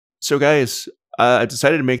So guys, I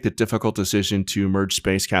decided to make the difficult decision to merge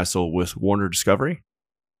Space Castle with Warner Discovery,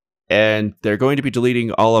 and they're going to be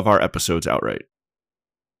deleting all of our episodes outright.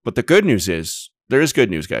 But the good news is, there is good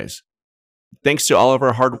news, guys. Thanks to all of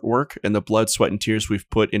our hard work and the blood, sweat, and tears we've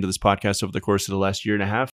put into this podcast over the course of the last year and a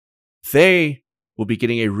half, they will be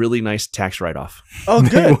getting a really nice tax write-off. Oh,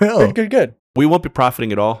 good. Good. We won't be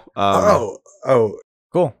profiting at all.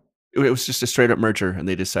 Cool. It was just a straight-up merger, and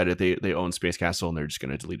they decided they own Space Castle, and they're just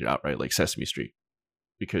going to delete it outright, like Sesame Street,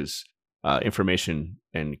 because information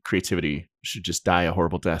and creativity should just die a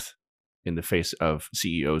horrible death in the face of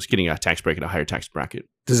CEOs getting a tax break at a higher tax bracket.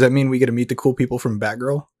 Does that mean we get to meet the cool people from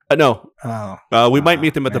Batgirl? No. Oh. We might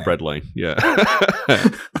meet them at the bread line. Yeah.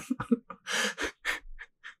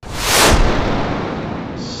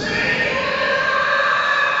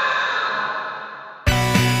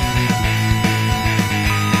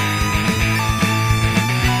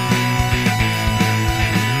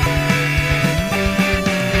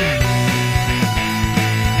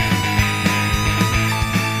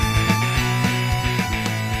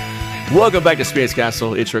 Welcome back to Space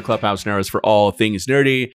Castle. It's your clubhouse narrows for all things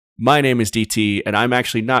nerdy. My name is DT, and I'm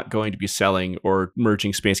actually not going to be selling or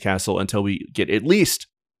merging Space Castle until we get at least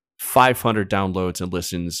 500 downloads and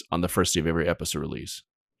listens on the first day of every episode release.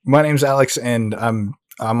 My name's Alex, and I'm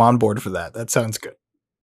on board for that. That sounds good.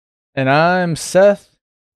 And I'm Seth,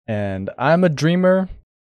 and I'm a dreamer.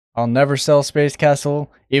 I'll never sell Space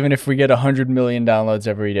Castle, even if we get 100 million downloads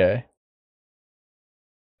every day.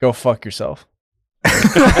 Go fuck yourself.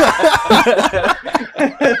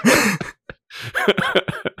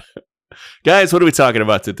 Guys, what are we talking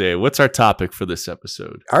about today? What's our topic for this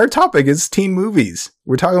episode? Our topic is teen movies.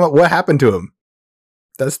 We're talking about what happened to them.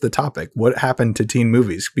 That's the topic. What happened to teen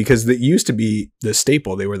movies? Because they used to be the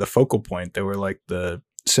staple. They were the focal point. They were like the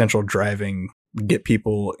central driving, get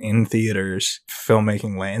people in theaters,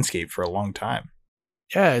 filmmaking landscape for a long time.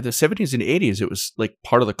 Yeah, the 70s and 80s, it was like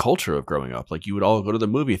part of the culture of growing up. Like you would all go to the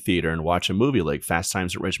movie theater and watch a movie like Fast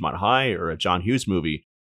Times at Ridgemont High or a John Hughes movie,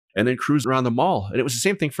 and then cruise around the mall. And it was the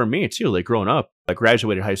same thing for me too. Like growing up, I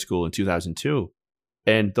graduated high school in 2002,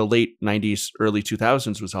 and the late 90s, early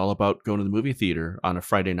 2000s was all about going to the movie theater on a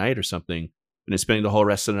Friday night or something, and then spending the whole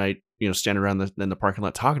rest of the night, standing around in the parking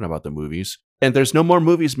lot talking about the movies. And there's no more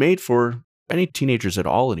movies made for any teenagers at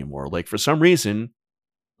all anymore. Like for some reason,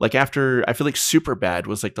 like after, I feel like Superbad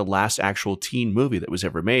was like the last actual teen movie that was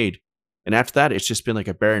ever made. And after that, it's just been like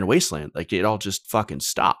a barren wasteland. Like it all just fucking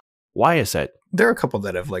stopped. Why is that? There are a couple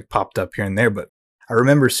that have like popped up here and there, but I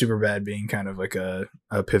remember Superbad being kind of like a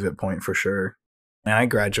pivot point for sure. And I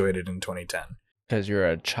graduated in 2010. Because you're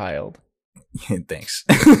a child. Thanks.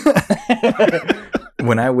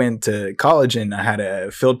 When I went to college and I had a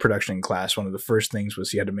field production class, one of the first things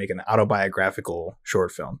was you had to make an autobiographical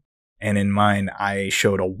short film. And in mine, I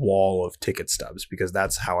showed a wall of ticket stubs because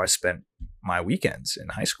that's how I spent my weekends in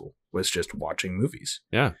high school, was just watching movies.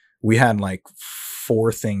 Yeah. We had like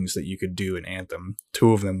 4 things that you could do in Anthem.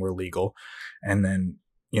 2 of them were legal. And then,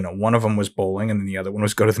 one of them was bowling and then the other one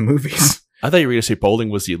was go to the movies. I thought you were going to say bowling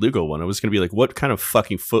was the illegal one. I was going to be like, what kind of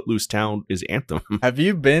fucking footloose town is Anthem? Have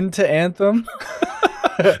you been to Anthem?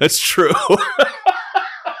 That's true.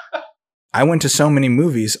 I went to so many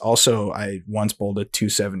movies. Also, I once bowled a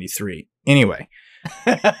 273. Anyway.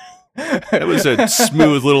 That was a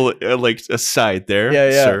smooth little aside there,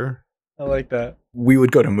 sir. I like that. We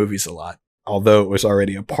would go to movies a lot, although it was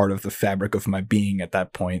already a part of the fabric of my being at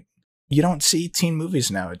that point. You don't see teen movies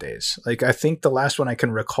nowadays. Like, I think the last one I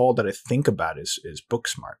can recall that I think about is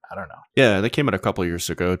Booksmart. I don't know. Yeah, that came out a couple of years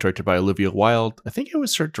ago, directed by Olivia Wilde. I think it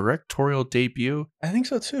was her directorial debut. I think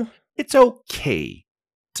so too. It's okay.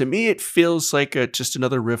 To me, it feels like just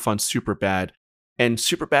another riff on Superbad. And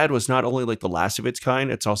Superbad was not only like the last of its kind,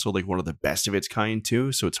 it's also like one of the best of its kind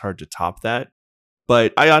too. So it's hard to top that.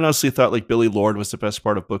 But I honestly thought like Billy Lord was the best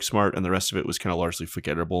part of Booksmart, and the rest of it was kind of largely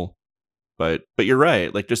forgettable. But you're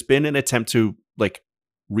right. Like there's been an attempt to like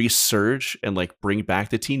resurge and like bring back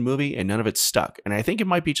the teen movie, and none of it stuck. And I think it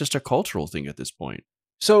might be just a cultural thing at this point.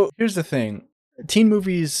 So here's the thing. Teen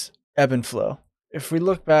movies ebb and flow. If we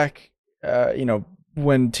look back,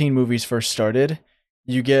 when teen movies first started,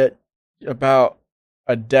 you get about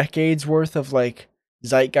a decade's worth of like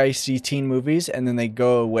zeitgeisty teen movies, and then they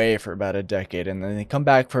go away for about a decade, and then they come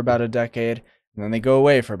back for about a decade, and then they go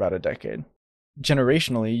away for about a decade.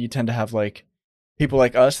 Generationally, you tend to have like people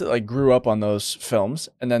like us that like grew up on those films,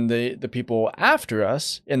 and then the people after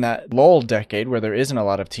us in that lull decade where there isn't a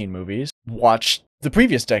lot of teen movies watch the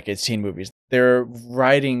previous decade's teen movies. They're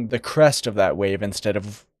riding the crest of that wave instead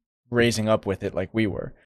of raising up with it like we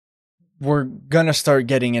were. We're gonna start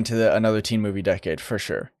getting into another teen movie decade for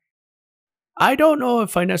sure. I don't know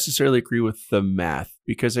if I necessarily agree with the math,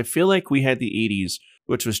 because I feel like we had the 80s,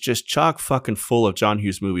 which was just chock fucking full of John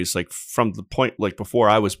Hughes movies, like from the point like before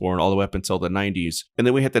I was born all the way up until the 90s. And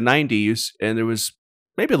then we had the 90s, and there was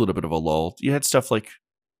maybe a little bit of a lull. You had stuff like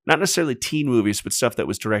not necessarily teen movies, but stuff that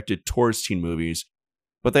was directed towards teen movies.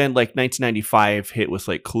 But then like 1995 hit with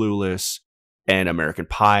like Clueless, and American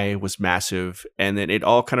Pie was massive. And then it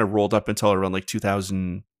all kind of rolled up until around like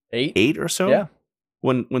 2008 or so. Yeah.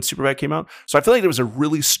 When Superbad came out. So I feel like there was a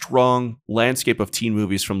really strong landscape of teen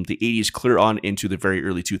movies from the 80s clear on into the very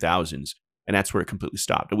early 2000s. And that's where it completely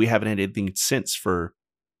stopped. And we haven't had anything since for,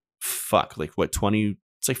 like what, 20,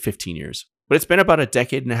 it's like 15 years. But it's been about a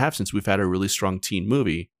decade and a half since we've had a really strong teen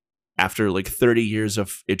movie after like 30 years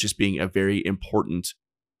of it just being a very important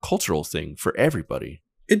cultural thing for everybody.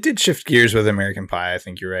 It did shift gears with American Pie. I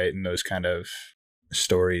think you're right. And those kind of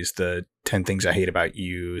stories, the 10 Things I Hate About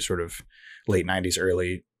You, sort of late 90s,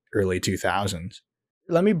 early 2000s.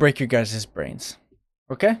 Let me break your guys' brains.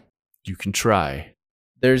 Okay? You can try.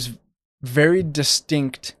 There's very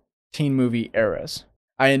distinct teen movie eras.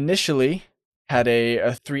 I initially had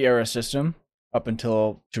a 3-era system up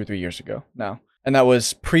until 2 or 3 years ago now. And that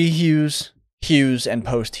was pre-Hughes, Hughes, and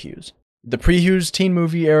post-Hughes. The pre-Hughes teen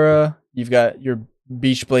movie era, you've got your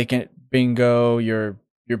Beach Blanket Bingo, your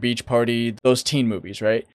Beach Party, those teen movies,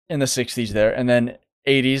 right? In the 60s there. And then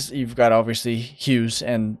 80s, you've got obviously Hughes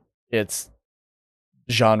and its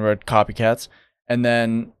genre copycats. And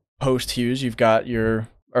then post-Hughes, you've got your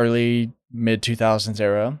early mid-2000s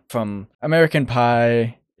era. From American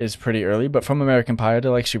Pie is pretty early, but from American Pie to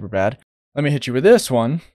like Superbad. Let me hit you with this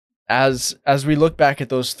one. As we look back at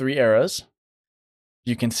those 3 eras,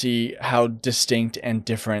 you can see how distinct and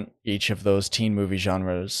different each of those teen movie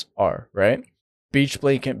genres are, right? Beach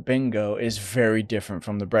Blanket Bingo is very different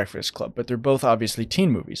from The Breakfast Club, but they're both obviously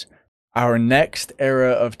teen movies. Our next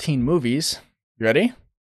era of teen movies, you ready?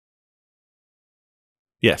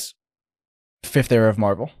 Yes. 5th era of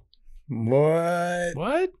Marvel.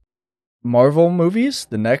 What? Marvel movies,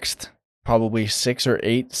 the next probably 6 or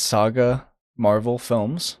 8 saga Marvel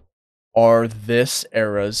films, are this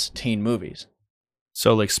era's teen movies.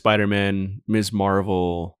 So like Spider-Man, Ms.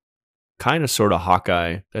 Marvel, kind of sort of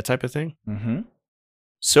Hawkeye, that type of thing? Mm-hmm.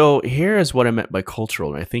 So here is what I meant by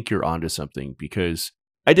cultural, and I think you're onto something, because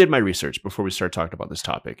I did my research before we started talking about this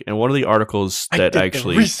topic, and one of the articles that I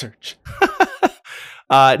actually research.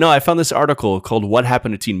 no, I found this article called "What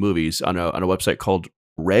Happened to Teen Movies" on a website called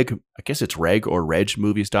Reg. I guess it's Reg or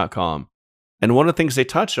RegMovies.com. And one of the things they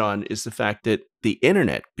touch on is the fact that the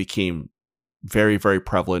internet became very, very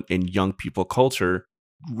prevalent in young people culture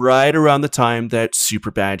right around the time that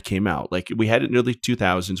Superbad came out. Like, we had it in the early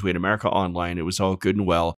 2000s. We had America Online. It was all good and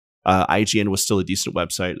well. IGN was still a decent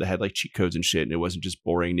website that had like cheat codes and shit, and it wasn't just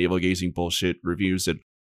boring navel-gazing bullshit reviews that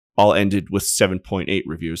all ended with 7.8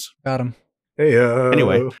 reviews. Got him. Hey,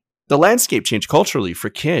 Anyway, the landscape changed culturally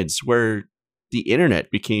for kids, where the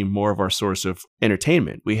internet became more of our source of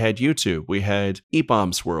entertainment. We had YouTube, we had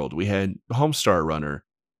E-Bombs World, we had Homestar Runner,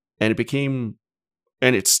 and it became,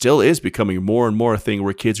 and it still is becoming more and more a thing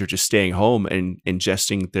where kids are just staying home and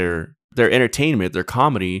ingesting their entertainment, their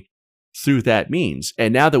comedy through that means.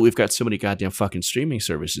 And now that we've got so many goddamn fucking streaming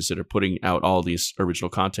services that are putting out all these original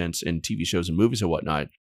contents and TV shows and movies and whatnot,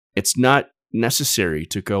 it's not necessary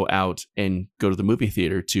to go out and go to the movie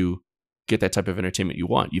theater to get that type of entertainment you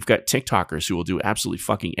want. You've got TikTokers who will do absolutely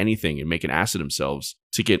fucking anything and make an ass of themselves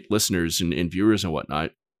to get listeners and viewers and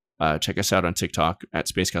whatnot. Check us out on TikTok at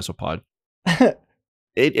Space Castle Pod.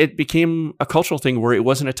 It became a cultural thing where it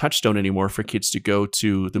wasn't a touchstone anymore for kids to go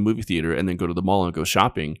to the movie theater and then go to the mall and go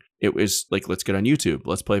shopping. It was like, let's get on YouTube.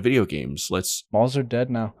 Let's play video games. Malls are dead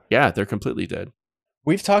now. Yeah, they're completely dead.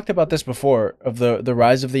 We've talked about this before, of the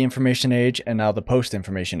rise of the information age and now the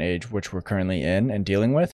post-information age, which we're currently in and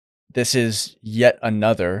dealing with. This is yet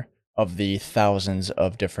another of the thousands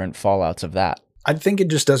of different fallouts of that. I think it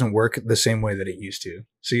just doesn't work the same way that it used to.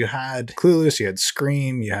 So you had Clueless, you had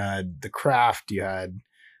Scream, you had The Craft, you had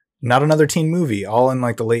not another teen movie, all in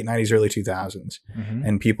like the late 90s, early 2000s. Mm-hmm.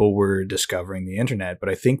 And people were discovering the internet. But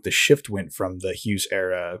I think the shift went from the Hughes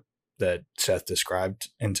era that Seth described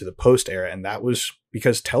into the post era. And that was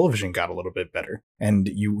because television got a little bit better. And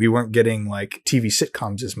we weren't getting like TV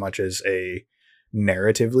sitcoms as much as a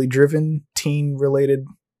narratively driven teen related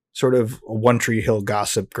sort of One Tree Hill,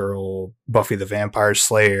 Gossip Girl, Buffy the Vampire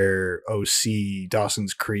Slayer, OC,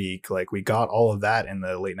 Dawson's Creek. Like, we got all of that in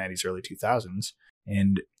the late 90s, early 2000s.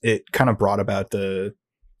 And it kind of brought about the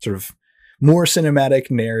sort of more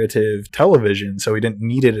cinematic narrative television. So we didn't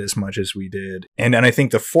need it as much as we did. And I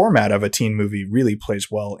think the format of a teen movie really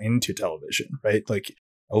plays well into television, right? Like,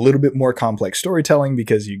 a little bit more complex storytelling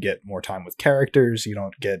because you get more time with characters. You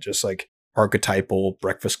don't get just like archetypal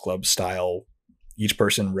Breakfast Club style. Each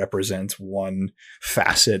person represents one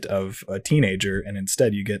facet of a teenager, and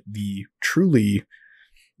instead you get the truly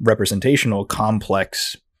representational,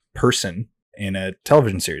 complex person in a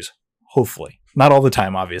television series. Hopefully. Not all the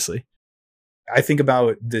time, obviously. I think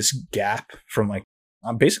about this gap from like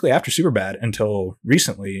basically after Superbad until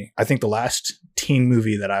recently. I think the last teen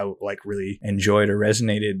movie that I like really enjoyed or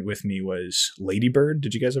resonated with me was Lady Bird.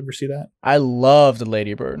 Did you guys ever see that? I loved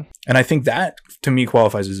Lady Bird. And I think that to me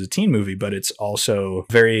qualifies as a teen movie, but it's also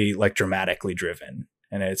very like dramatically driven,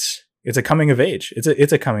 and it's a coming of age.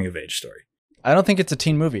 It's a coming of age story. I don't think it's a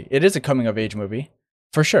teen movie. It is a coming of age movie,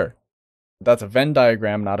 for sure. That's a Venn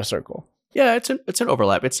diagram, not a circle. Yeah, it's an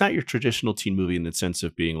overlap. It's not your traditional teen movie in the sense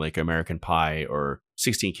of being like American Pie or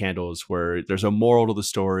 16 Candles, where there's a moral to the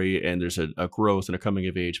story and there's a growth and a coming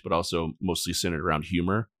of age, but also mostly centered around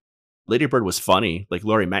humor. Lady Bird was funny. Like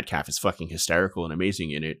Laurie Metcalf is fucking hysterical and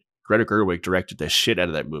amazing in it. Greta Gerwig directed the shit out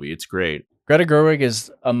of that movie. It's great. Greta Gerwig is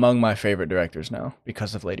among my favorite directors now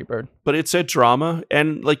because of Lady Bird. But it's a drama,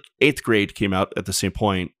 and like 8th Grade came out at the same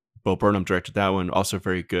point. Bo Burnham directed that one, also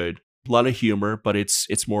very good. A lot of humor, but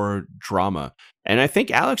it's more drama. And I think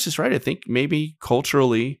Alex is right. I think maybe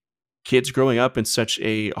culturally, kids growing up in such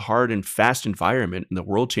a hard and fast environment and the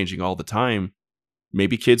world changing all the time,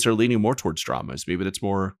 maybe kids are leaning more towards dramas. Maybe that's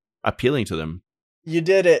more appealing to them. You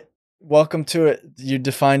did it. Welcome to it. You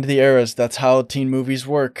defined the eras. That's how teen movies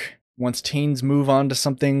work. Once teens move on to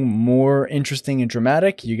something more interesting and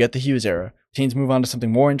dramatic, you get the Hughes era. Teens move on to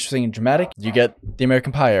something more interesting and dramatic, you get the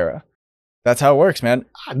American Pie era. That's how it works, man.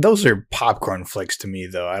 Those are popcorn flicks to me,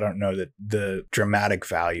 though. I don't know that the dramatic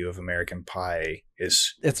value of American Pie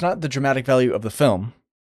is... It's not the dramatic value of the film.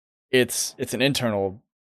 It's an internal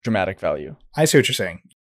dramatic value. I see what you're saying.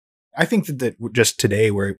 I think that just today,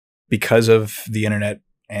 we're, because of the internet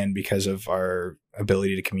and because of our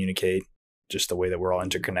ability to communicate, just the way that we're all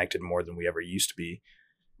interconnected more than we ever used to be,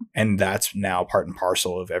 and that's now part and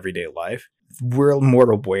parcel of everyday life, we're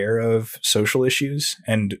more aware of social issues,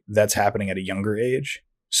 and that's happening at a younger age.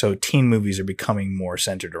 So teen movies are becoming more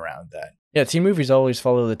centered around that. Yeah, teen movies always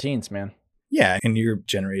follow the teens, man. Yeah, and your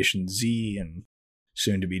Generation Z and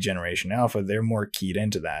soon to be Generation Alpha, they're more keyed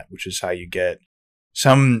into that, which is how you get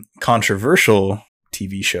some controversial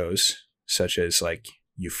TV shows, such as like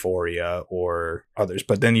Euphoria or others.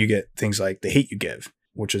 But then you get things like The Hate U Give,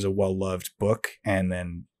 which is a well-loved book and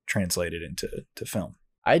then translated into film.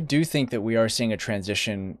 I do think that we are seeing a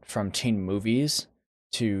transition from teen movies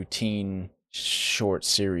to teen short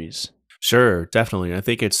series. Sure, definitely. I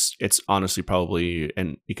think it's honestly probably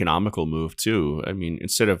an economical move too. I mean,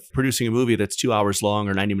 instead of producing a movie that's 2 hours long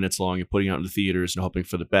or 90 minutes long and putting it out in the theaters and hoping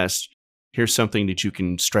for the best, here's something that you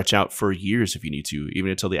can stretch out for years if you need to,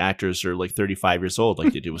 even until the actors are like 35 years old,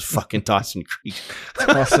 like they did with fucking Dawson's Creek.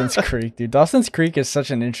 Dawson's Creek, dude. Dawson's Creek is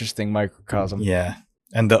such an interesting microcosm. Yeah.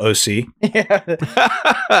 And the OC. Yeah.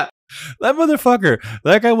 That motherfucker,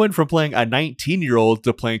 that guy went from playing a 19-year-old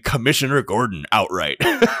to playing Commissioner Gordon outright.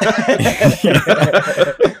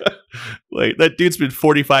 Like, that dude's been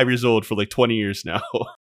 45 years old for like 20 years now.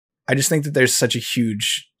 I just think that there's such a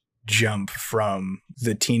huge jump from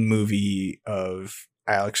the teen movie of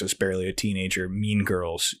Alex is barely a teenager, Mean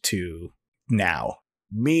Girls, to now.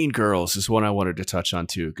 Mean Girls is one I wanted to touch on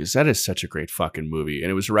too, because that is such a great fucking movie.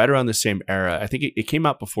 And it was right around the same era. I think it came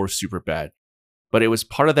out before Superbad, but it was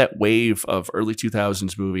part of that wave of early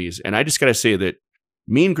 2000s movies. And I just got to say that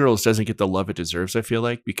Mean Girls doesn't get the love it deserves, I feel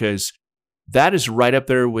like, because that is right up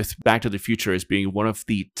there with Back to the Future as being one of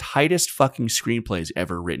the tightest fucking screenplays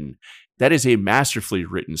ever written. That is a masterfully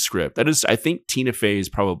written script. That is, I think Tina Fey is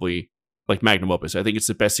probably like magnum opus. I think it's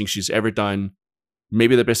the best thing she's ever done.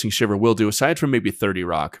 Maybe the best thing she ever will do, aside from maybe 30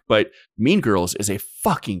 Rock. But Mean Girls is a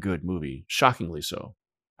fucking good movie. Shockingly so.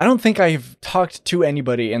 I don't think I've talked to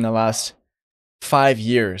anybody in the last 5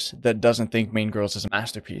 years that doesn't think Mean Girls is a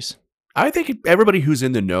masterpiece. I think everybody who's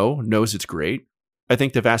in the know knows it's great. I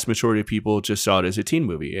think the vast majority of people just saw it as a teen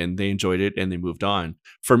movie and they enjoyed it and they moved on.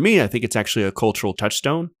 For me, I think it's actually a cultural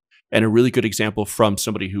touchstone and a really good example from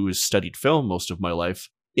somebody who has studied film most of my life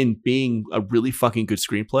in being a really fucking good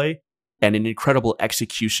screenplay and an incredible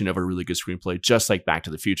execution of a really good screenplay, just like Back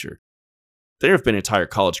to the Future. There have been entire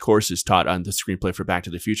college courses taught on the screenplay for Back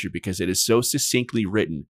to the Future because it is so succinctly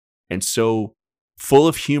written and so full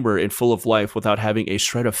of humor and full of life without having a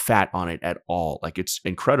shred of fat on it at all. Like, it's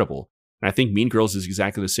incredible. And I think Mean Girls is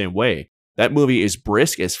exactly the same way. That movie is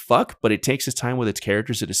brisk as fuck, but it takes its time with its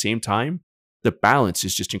characters at the same time. The balance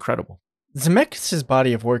is just incredible. Zemeckis'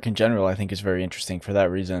 body of work in general, I think, is very interesting for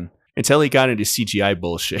that reason. until he got into CGI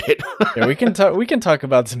bullshit. Yeah, we can talk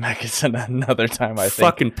about Zemeckis another time, I think.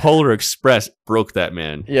 Fucking Polar Express broke that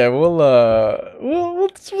man. Yeah, we'll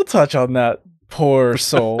touch on that poor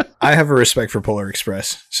soul. I have a respect for Polar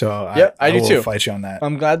Express, so Yeah, I do will too. fight you on that.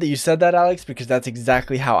 I'm glad that you said that, Alex, because that's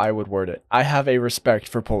exactly how I would word it. I have a respect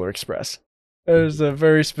for Polar Express. There's a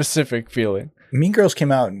very specific feeling. Mean Girls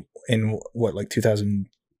came out in what, like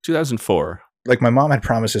 2004. Like, my mom had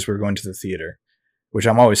promised us we were going to the theater, which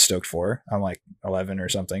I'm always stoked for. I'm like 11 or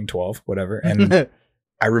something, 12, whatever. And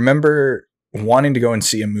I remember wanting to go and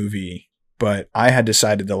see a movie, but I had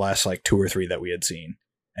decided the last like 2 or 3 that we had seen.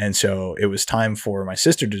 And so it was time for my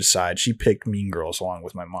sister to decide. She picked Mean Girls along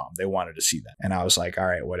with my mom. They wanted to see that. And I was like, all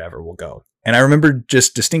right, whatever, we'll go. And I remember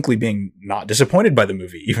just distinctly being not disappointed by the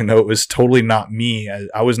movie, even though it was totally not me.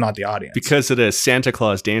 I was not the audience. Because of the Santa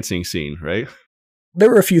Claus dancing scene, right? There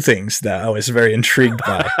were a few things that I was very intrigued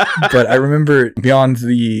by. But I remember beyond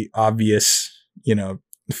the obvious,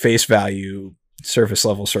 face value, surface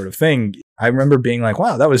level sort of thing, I remember being like,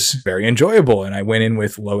 wow, that was very enjoyable. And I went in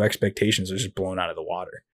with low expectations. I was just blown out of the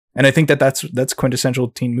water. And I think that's quintessential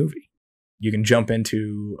teen movie. You can jump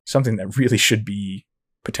into something that really should be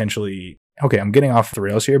potentially... Okay, I'm getting off the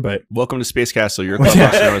rails here, but... Welcome to Space Castle, your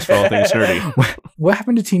clubhouse known for all things nerdy. What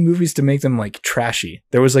happened to teen movies to make them, like, trashy?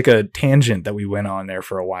 There was, like, a tangent that we went on there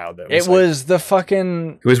for a while. It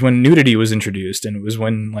was when nudity was introduced, and it was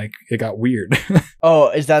when, like, it got weird. Oh,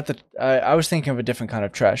 is that I was thinking of a different kind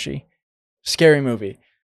of trashy. Scary Movie.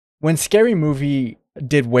 When Scary Movie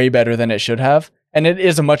did way better than it should have, and it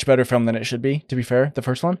is a much better film than it should be, to be fair, the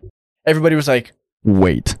first one, everybody was like,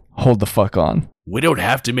 wait, hold the fuck on. We don't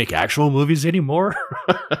have to make actual movies anymore.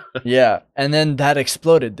 Yeah, and then that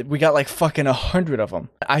exploded. We got like fucking 100 of them.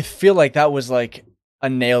 I feel like that was like a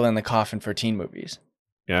nail in the coffin for teen movies.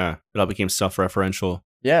 Yeah, it all became self-referential.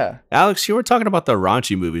 Yeah. Alex, you were talking about the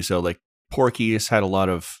raunchy movies, so like Porky's had a lot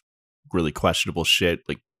of really questionable shit,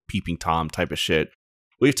 like Peeping Tom type of shit.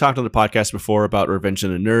 We've talked on the podcast before about Revenge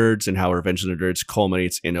of the Nerds and how Revenge of the Nerds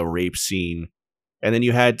culminates in a rape scene. And then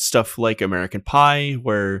you had stuff like American Pie,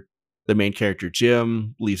 where the main character,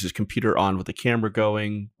 Jim, leaves his computer on with the camera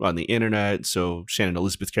going on the internet, so Shannon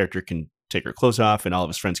Elizabeth's character can take her clothes off and all of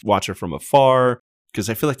his friends watch her from afar, because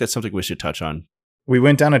I feel like that's something we should touch on. We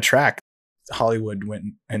went down a track. Hollywood went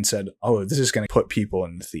and said, oh, this is going to put people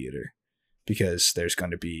in the theater, because there's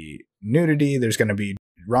going to be nudity, there's going to be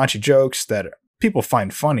raunchy jokes that people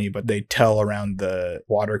find funny, but they tell around the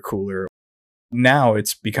water cooler. Now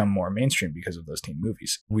it's become more mainstream because of those teen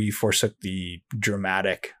movies. We forsook the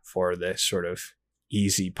dramatic for this sort of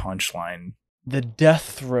easy punchline. The death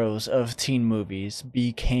throes of teen movies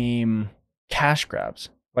became cash grabs.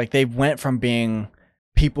 Like, they went from being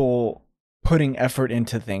people putting effort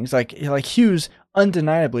into things. Like Hughes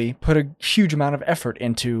undeniably put a huge amount of effort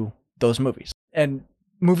into those movies. And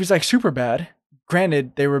movies like Superbad,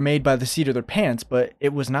 granted, they were made by the seat of their pants, but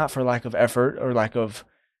it was not for lack of effort or lack of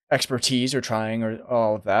expertise or trying or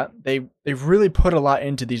all of that. They really put a lot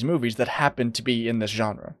into these movies that happen to be in this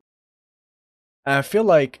genre. And I feel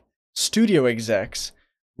like studio execs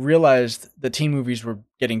realized that teen movies were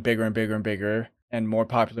getting bigger and bigger and bigger and more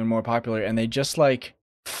popular, and they just like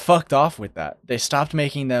fucked off with that. They stopped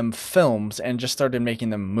making them films and just started making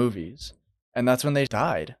them movies. And that's when they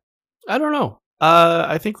died. I don't know.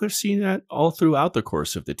 I think we've seen that all throughout the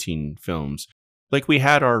course of the teen films. Like, we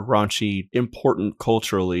had our raunchy, important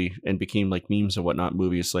culturally, and became like memes and whatnot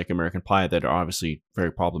movies like American Pie that are obviously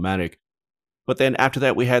very problematic. But then after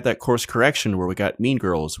that, we had that course correction where we got Mean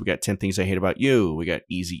Girls, we got 10 Things I Hate About You, we got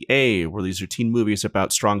Easy A, where these are teen movies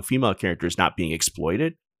about strong female characters not being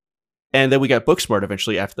exploited. And then we got Booksmart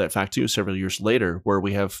eventually after that fact too, several years later, where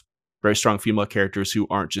we have very strong female characters who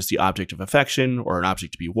aren't just the object of affection or an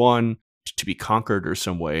object to be won, to be conquered or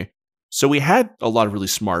some way. So we had a lot of really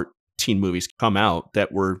smart teen movies come out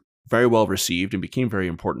that were very well received and became very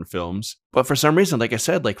important films. But for some reason, like I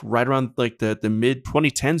said, like right around like the mid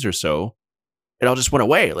 2010s or so, it all just went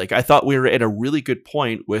away. Like, I thought we were at a really good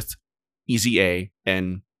point with Easy A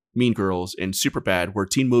and Mean Girls and Superbad, where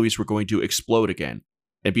teen movies were going to explode again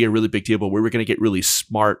and be a really big deal. But we were going to get really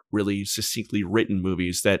smart, really succinctly written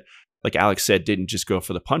movies that, like Alex said, didn't just go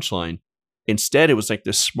for the punchline. Instead, it was like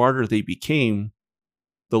the smarter they became,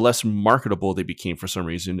 the less marketable they became for some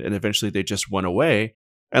reason. And eventually they just went away.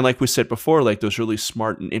 And like we said before, like those really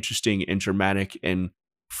smart and interesting and dramatic and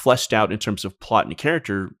fleshed out in terms of plot and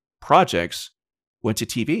character projects went to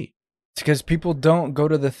TV. It's because people don't go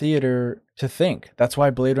to the theater to think. That's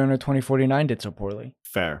why Blade Runner 2049 did so poorly.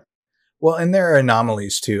 Fair. Well, and there are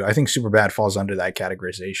anomalies too. I think Superbad falls under that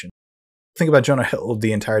categorization. Think about Jonah Hill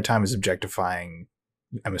the entire time is objectifying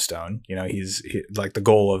Emma Stone. Like the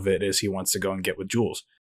goal of it is he wants to go and get with Jules.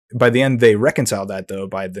 By the end, they reconcile that, though,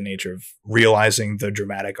 by the nature of realizing the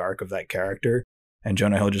dramatic arc of that character. And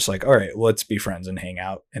Jonah Hill just like, all right, let's be friends and hang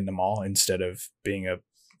out in the mall instead of being a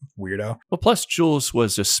weirdo. Well, plus Jules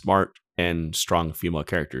was a smart and strong female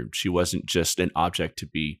character. She wasn't just an object to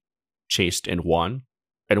be chased and won.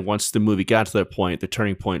 And once the movie got to that point, the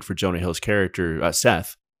turning point for Jonah Hill's character,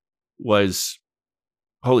 Seth, was,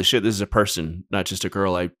 holy shit, this is a person, not just a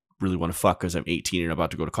girl I really want to fuck because I'm 18 and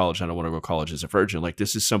about to go to college. I don't want to go to college as a virgin. Like,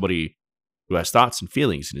 this is somebody who has thoughts and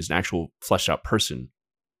feelings and is an actual fleshed out person.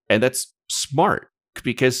 And that's smart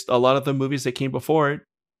because a lot of the movies that came before it,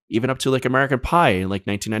 even up to like American Pie in like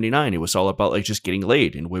 1999, it was all about like just getting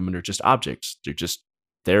laid, and women are just objects. They're just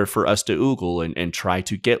there for us to oogle and try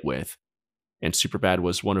to get with. And Superbad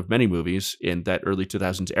was one of many movies in that early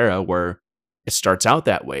 2000s era where it starts out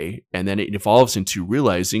that way, and then it evolves into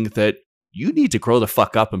realizing that you need to grow the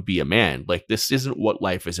fuck up and be a man. Like, this isn't what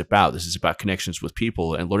life is about. This is about connections with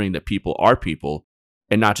people and learning that people are people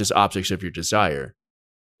and not just objects of your desire.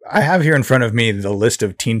 I have here in front of me the list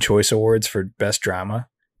of Teen Choice Awards for Best Drama.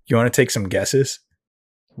 You want to take some guesses?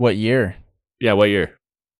 What year? Yeah, what year?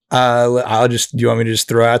 Do you want me to just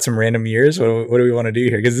throw out some random years? What do we want to do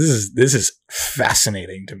here? Because this is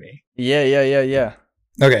fascinating to me. Yeah.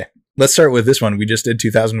 Okay, let's start with this one. We just did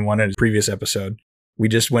 2001 in a previous episode. We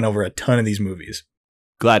just went over a ton of these movies.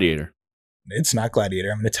 Gladiator. It's not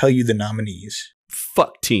Gladiator. I'm going to tell you the nominees.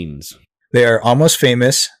 Fuck teens. They are Almost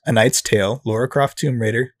Famous, A Knight's Tale, Lara Croft Tomb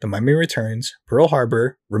Raider, The Mummy Returns, Pearl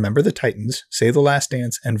Harbor, Remember the Titans, Save the Last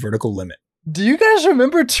Dance, and Vertical Limit. Do you guys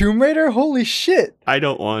remember Tomb Raider? Holy shit. I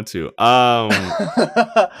don't want to.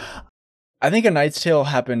 I think A Knight's Tale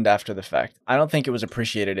happened after the fact. I don't think it was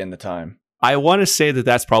appreciated in the time. I want to say that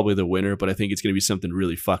that's probably the winner, but I think it's going to be something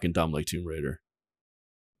really fucking dumb like Tomb Raider.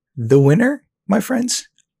 The winner, my friends?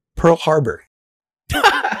 Pearl Harbor.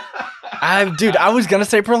 I was going to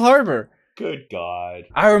say Pearl Harbor. Good God.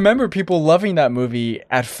 I remember people loving that movie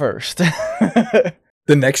at first. The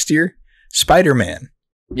next year, Spider-Man.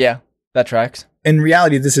 Yeah, that tracks. In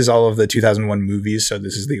reality, this is all of the 2001 movies, so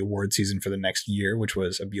this is the award season for the next year, which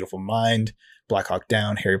was A Beautiful Mind, Black Hawk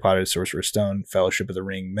Down, Harry Potter and the Sorcerer's Stone, Fellowship of the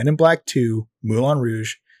Ring, Men in Black 2, Moulin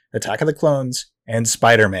Rouge, Attack of the Clones, and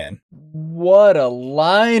Spider-Man. What a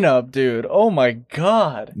lineup, dude. Oh my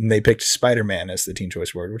God. And they picked Spider-Man as the Teen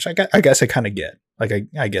Choice Award, which I guess I kind of get. Like,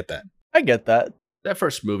 I get that. I get that. That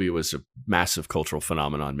first movie was a massive cultural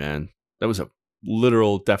phenomenon, man. That was a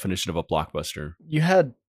literal definition of a blockbuster. You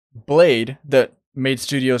had Blade that made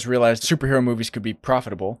studios realize superhero movies could be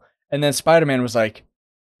profitable. And then Spider-Man was like,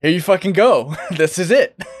 here you fucking go. This is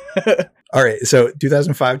it. All right, so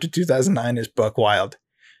 2005 to 2009 is Buck Wild.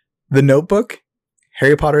 The Notebook,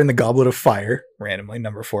 Harry Potter and the Goblet of Fire, randomly,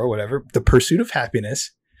 number 4, whatever. The Pursuit of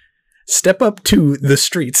Happiness, Step Up to the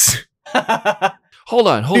Streets. Hold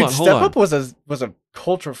on. Step Up was a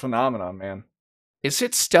cultural phenomenon, man. Is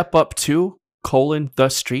it Step Up to, the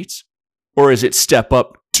streets? Or is it Step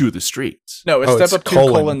Up to the streets? No, it's Step Up to,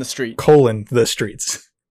 the street. The streets.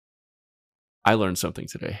 I learned something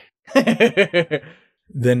today.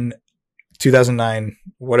 Then 2009,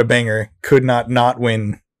 what a banger. Could not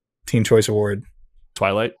win Teen Choice Award.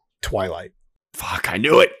 Twilight. Fuck, I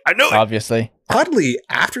knew it. Obviously. Oddly,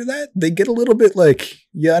 after that, they get a little bit like,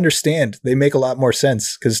 you understand. They make a lot more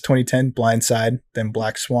sense because 2010, Blindside, then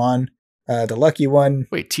Black Swan, The Lucky One.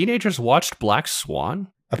 Wait, teenagers watched Black Swan?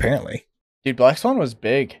 Apparently. Dude, Black Swan was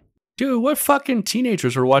big. Dude, what fucking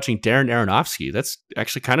teenagers were watching Darren Aronofsky? That's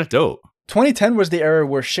actually kind of dope. 2010 was the era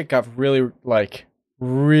where shit got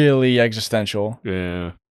really existential.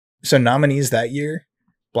 Yeah. So nominees that year,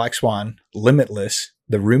 Black Swan, Limitless,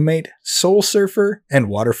 The Roommate, Soul Surfer, and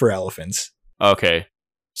Water for Elephants. Okay.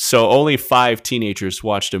 So only 5 teenagers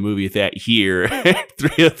watched a movie that year.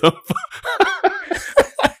 3 of them.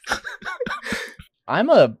 I'm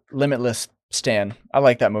a Limitless stan. I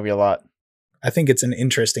like that movie a lot. I think it's an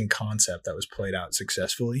interesting concept that was played out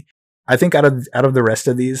successfully. I think out of the rest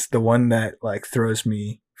of these, the one that like throws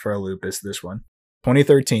me for a loop is this one.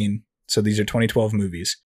 2013. So these are 2012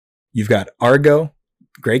 movies. You've got Argo,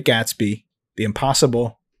 Great Gatsby, The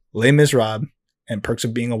Impossible, Les Miserables, and Perks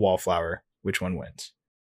of Being a Wallflower. Which one wins?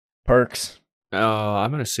 Perks.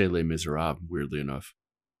 I'm going to say Les Miserables, weirdly enough.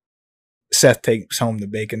 Seth takes home the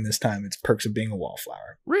bacon this time. It's Perks of Being a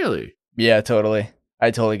Wallflower. Really? Yeah, totally. I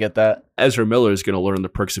totally get that. Ezra Miller is going to learn the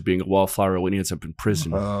perks of being a wallflower when he ends up in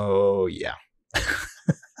prison. Oh, yeah.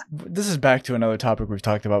 This is back to another topic we've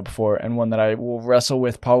talked about before, and one that I will wrestle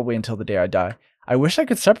with probably until the day I die. I wish I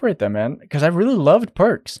could separate them, man, because I really loved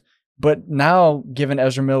Perks. But now, given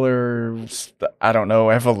Ezra Miller's, I don't know,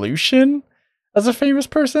 evolution, as a famous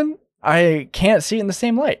person, I can't see it in the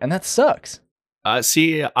same light, and that sucks.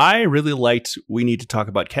 See, I really liked We Need to Talk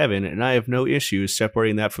About Kevin, and I have no issues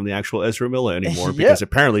separating that from the actual Ezra Miller anymore Yeah. because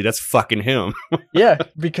apparently that's fucking him. Yeah,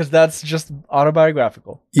 because that's just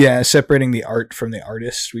autobiographical. Yeah, separating the art from the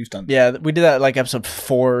artist. We've done that. Yeah, we did that like episode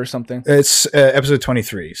 4 or something. It's episode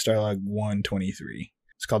 23, Starlog 123.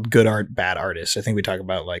 It's called Good Art, Bad Artists. I think we talk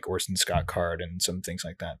about like Orson Scott Card and some things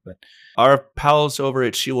like that. But Our pals over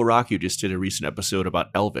at She Will Rock You just did a recent episode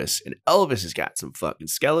about Elvis, and Elvis has got some fucking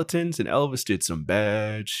skeletons, and Elvis did some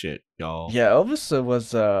bad shit, y'all. Yeah, Elvis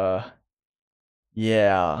was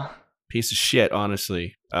yeah. Piece of shit,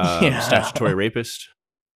 honestly. Yeah. Statutory rapist.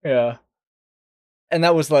 Yeah. And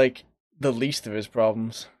that was like the least of his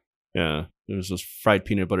problems. Yeah, there was those fried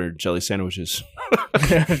peanut butter and jelly sandwiches.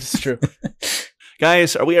 It's true.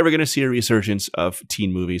 Guys, are we ever going to see a resurgence of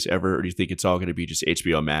teen movies ever, or do you think it's all going to be just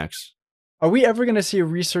HBO Max? Are we ever going to see a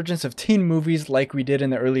resurgence of teen movies like we did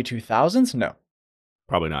in the early 2000s? No.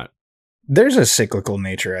 Probably not. there's a cyclical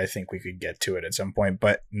nature. I think we could get to it at some point,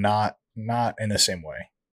 but not in the same way.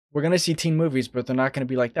 We're going to see teen movies, but they're not going to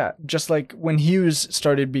be like that. Just like when Hughes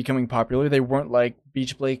started becoming popular, they weren't like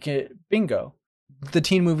Beach Blanket Bingo. The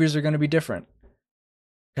teen movies are going to be different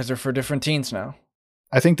because they're for different teens now.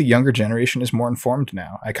 I think the younger generation is more informed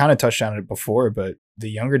now. I kind of touched on it before, but the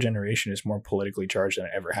younger generation is more politically charged than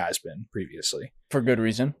it ever has been previously. For good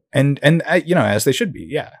reason. And you know, as they should be.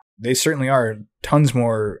 Yeah, they certainly are tons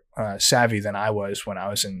more savvy than I was when I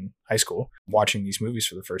was in high school watching these movies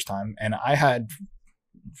for the first time. And I had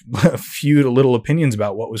a few little opinions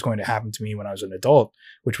about what was going to happen to me when I was an adult,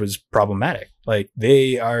 which was problematic. Like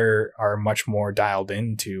they are much more dialed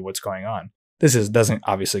into what's going on. Doesn't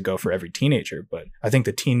obviously go for every teenager, but I think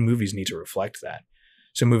the teen movies need to reflect that.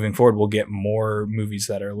 So moving forward, we'll get more movies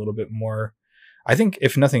that are a little bit more, I think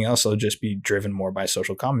if nothing else, they'll just be driven more by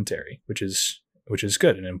social commentary, which is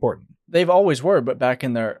good and important. They've always were, but back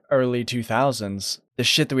in the early 2000s, the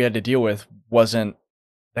shit that we had to deal with wasn't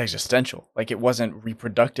existential. Like it wasn't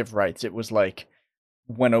reproductive rights. It was like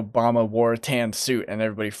when Obama wore a tan suit and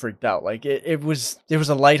everybody freaked out. Like it was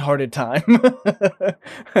a lighthearted time.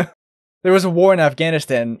 There was a war in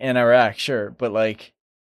Afghanistan and Iraq, sure, but like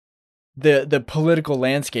the political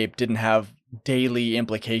landscape didn't have daily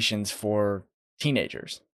implications for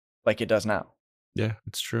teenagers like it does now. Yeah,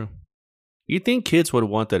 it's true. You'd think kids would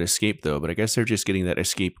want that escape, though, but I guess they're just getting that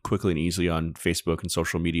escape quickly and easily on Facebook and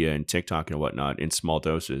social media and TikTok and whatnot in small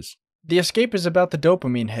doses. The escape is about the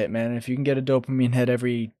dopamine hit, man. If you can get a dopamine hit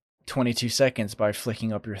every 22 seconds by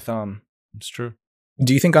flicking up your thumb. It's true.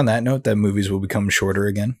 Do you think on that note that movies will become shorter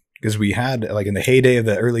again? Because we had, like in the heyday of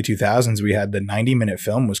the early 2000s, we had the 90-minute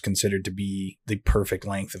film was considered to be the perfect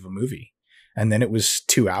length of a movie. And then it was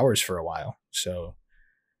 2 hours for a while. So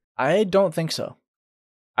I don't think so.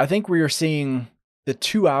 I think we are seeing the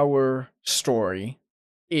 2-hour story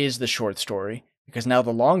is the short story because now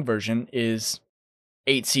the long version is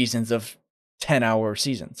 8 seasons of 10-hour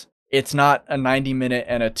seasons. It's not a 90-minute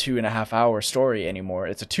and a 2.5-hour story anymore.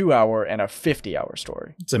 It's a 2-hour and a 50-hour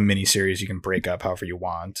story. it's a mini series you can break up however you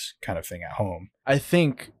want kind of thing at home. I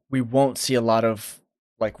think we won't see a lot of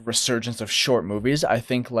like resurgence of short movies. I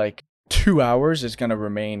think like 2 hours is going to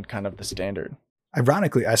remain kind of the standard.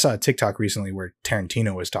 Ironically, I saw a TikTok recently where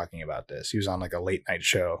Tarantino was talking about this. He was on like a late night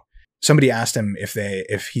show. Somebody asked him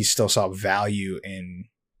if he still saw value in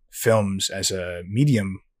films as a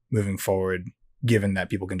medium moving forward, given that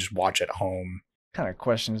people can just watch at home. What kind of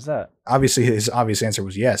question is that? Obviously, his obvious answer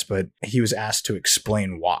was yes, but he was asked to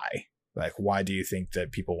explain why. Like, why do you think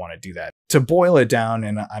that people want to do that? To boil it down,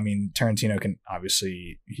 and I mean, Tarantino can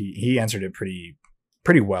obviously, he answered it pretty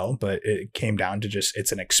well, but it came down to just,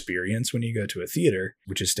 it's an experience when you go to a theater,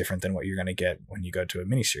 which is different than what you're going to get when you go to a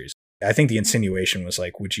miniseries. I think the insinuation was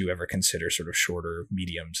like, would you ever consider sort of shorter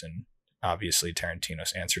mediums? And obviously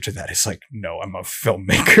Tarantino's answer to that is like, no, I'm a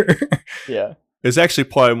filmmaker. Yeah. It's actually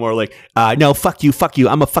probably more like, no, fuck you.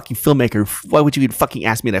 I'm a fucking filmmaker. Why would you even fucking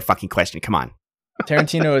ask me that fucking question? Come on.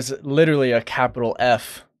 Tarantino is literally a capital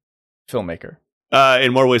F filmmaker.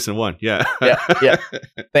 In more ways than one, yeah. Yeah.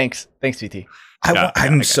 Thanks, VT.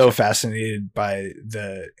 I'm so fascinated by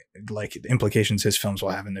the like implications his films will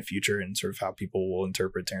have in the future and sort of how people will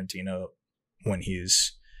interpret Tarantino when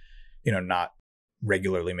he's, you know, not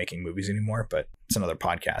regularly making movies anymore, but it's another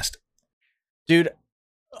podcast. Dude,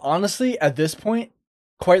 honestly, at this point,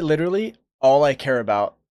 quite literally, all I care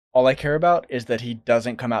about is that he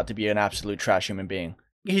doesn't come out to be an absolute trash human being.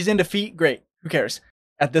 He's in defeat, great. Who cares?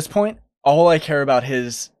 At this point, all I care about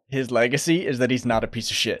his legacy is that he's not a piece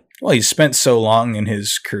of shit. Well, he's spent so long in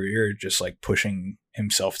his career just like pushing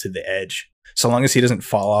himself to the edge So long as he doesn't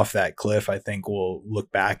fall off that cliff, I think we'll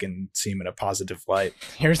look back and see him in a positive light.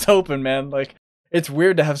 Here's hoping, man. Like, it's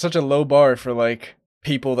weird to have such a low bar for like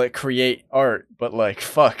people that create art, but like,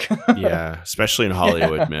 fuck. Yeah, especially in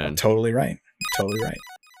Hollywood, man. Totally right. Totally right.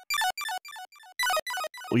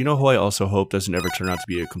 Well, you know who I also hope doesn't ever turn out to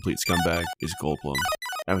be a complete scumbag is Goldblum.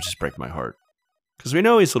 That would just break my heart. Because we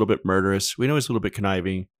know he's a little bit murderous. We know he's a little bit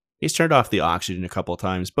conniving. He's turned off the oxygen a couple of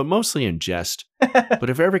times, but mostly in jest. But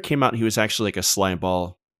if it ever came out and he was actually like a slime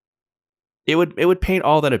ball, it would paint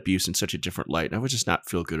all that abuse in such a different light. And I would just not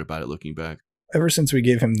feel good about it looking back. Ever since we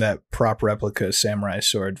gave him that prop replica samurai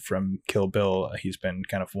sword from Kill Bill, he's been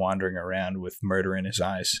kind of wandering around with murder in his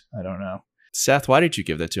eyes. I don't know. Seth, why did you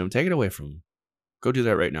give that to him? Take it away from him. Go do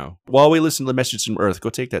that right now. While we listen to the message from Earth,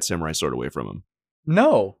 go take that samurai sword away from him.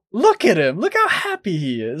 No. Look at him. Look how happy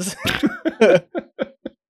he is.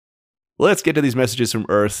 Let's get to these messages from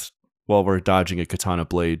Earth while we're dodging a katana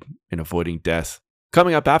blade and avoiding death.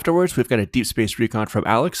 Coming up afterwards, we've got a Deep Space Recon from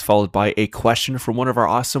Alex, followed by a question from one of our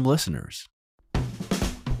awesome listeners.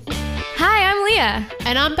 Hi, I'm Leah.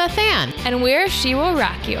 And I'm Beth Ann. And we're She Will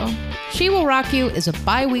Rock You. She Will Rock You is a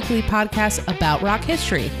bi-weekly podcast about rock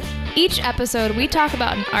history. Each episode, we talk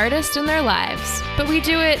about an artist and their lives, but we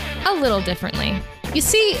do it a little differently. You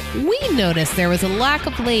see, we noticed there was a lack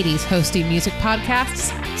of ladies hosting music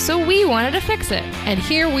podcasts, so we wanted to fix it. And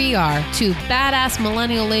here we are, two badass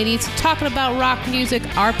millennial ladies talking about rock music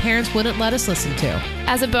our parents wouldn't let us listen to.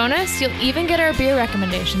 As a bonus, you'll even get our beer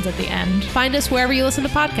recommendations at the end. Find us wherever you listen to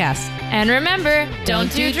podcasts. And remember, don't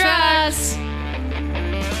do drugs!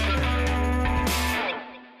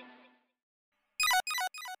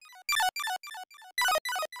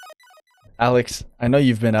 Alex, I know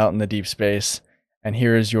you've been out in the deep space, and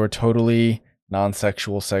here is your totally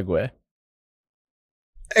non-sexual segue.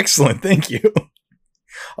 Excellent. Thank you.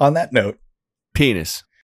 On that note. Penis.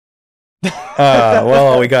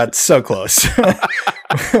 Well, we got so close.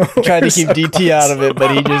 Tried to keep DT out of it,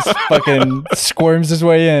 but he just fucking squirms his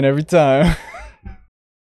way in every time.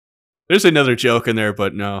 There's another joke in there,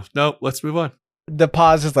 but no, let's move on. The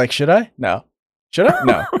pause is like, should I? No. Should I?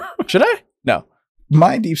 No. Should I? No.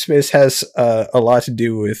 My deep space has a lot to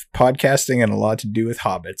do with podcasting and a lot to do with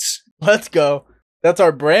hobbits. Let's go. That's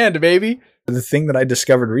our brand, baby. The thing that I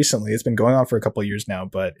discovered recently, it's been going on for a couple of years now,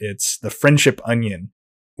 but it's The Friendship Onion,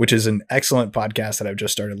 which is an excellent podcast that I've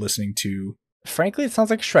just started listening to. Frankly, it sounds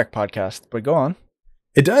like a Shrek podcast, but go on.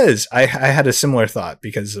 It does. I had a similar thought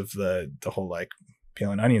because of the whole like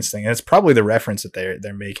peeling onions thing. And it's probably the reference that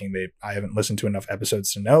they're making. I haven't listened to enough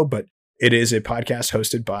episodes to know, but it is a podcast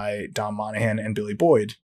hosted by Dom Monahan and Billy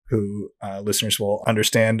Boyd, who listeners will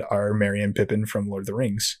understand are Merry and Pippin from Lord of the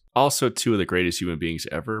Rings. Also, two of the greatest human beings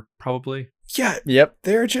ever, probably. Yeah. Yep.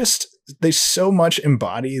 They so much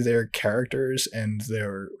embody their characters and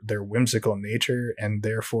their whimsical nature, and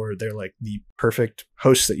therefore they're like the perfect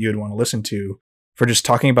hosts that you would want to listen to for just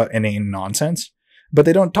talking about inane nonsense. But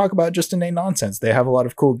they don't talk about just inane nonsense. They have a lot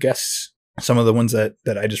of cool guests. Some of the ones that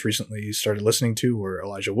I just recently started listening to were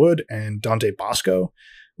Elijah Wood, and Dante Bosco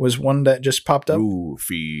was one that just popped up.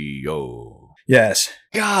 Rufio. Yes.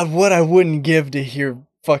 God, what I wouldn't give to hear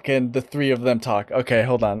fucking the three of them talk. Okay,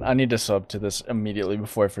 hold on. I need to sub to this immediately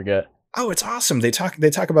before I forget. Oh, it's awesome. They talk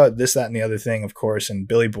about this, that, and the other thing, of course. And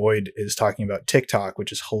Billy Boyd is talking about TikTok,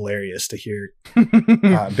 which is hilarious to hear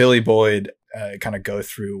Billy Boyd kind of go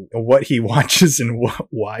through what he watches and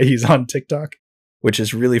why he's on TikTok, which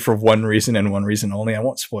is really for one reason and one reason only. I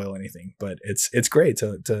won't spoil anything, but it's great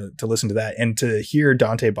to listen to that and to hear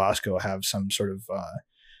Dante Bosco have some sort of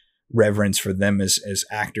reverence for them as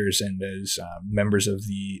actors and as members of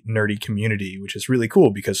the nerdy community, which is really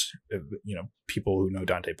cool because people who know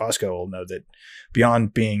Dante Bosco will know that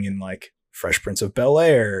beyond being in like Fresh Prince of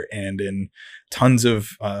Bel-Air and in tons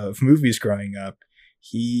of movies growing up,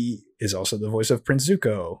 he is also the voice of Prince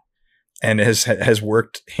Zuko and has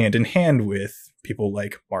worked hand in hand with people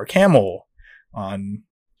like Mark Hamill on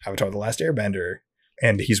Avatar: The Last Airbender.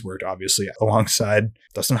 And he's worked, obviously, alongside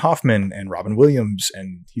Dustin Hoffman and Robin Williams.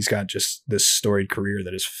 And he's got just this storied career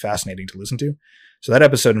that is fascinating to listen to. So that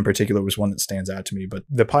episode in particular was one that stands out to me. But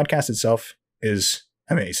the podcast itself is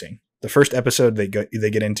amazing. The first episode, they get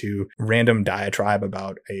into random diatribe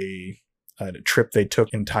about a trip they took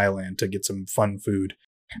in Thailand to get some fun food.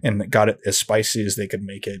 And got it as spicy as they could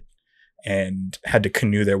make it. And had to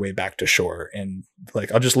canoe their way back to shore. And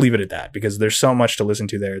like, I'll just leave it at that because there's so much to listen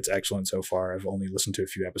to there. It's excellent so far. I've only listened to a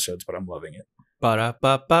few episodes, but I'm loving it.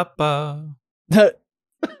 Ba-da-ba-ba-ba.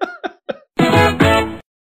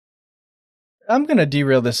 I'm going to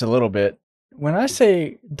derail this a little bit. When I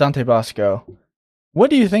say Dante Bosco,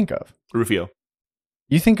 what do you think of? Rufio.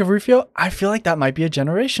 You think of Rufio? I feel like that might be a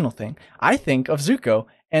generational thing. I think of Zuko,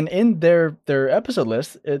 and in their episode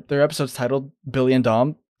list, their episode's titled Billy and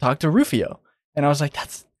Dom Talk to Rufio. And I was like,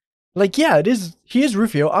 that's like, yeah, it is. He is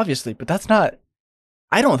Rufio, obviously, but that's not.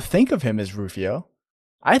 I don't think of him as Rufio.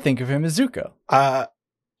 I think of him as Zuko. I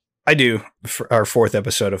do. Our 4th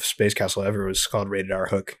episode of Space Castle Ever was called Rated R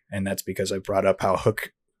Hook, and that's because I brought up how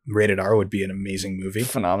Hook Rated R would be an amazing movie.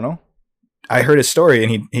 Phenomenal. I heard his story,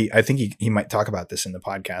 and I think he might talk about this in the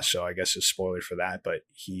podcast, so I guess it's spoiler for that. But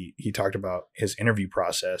he talked about his interview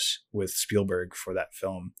process with Spielberg for that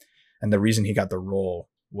film, and the reason he got the role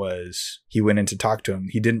was he went in to talk to him.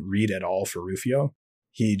 He didn't read at all for Rufio.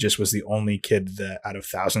 He just was the only kid that out of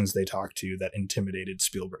thousands they talked to that intimidated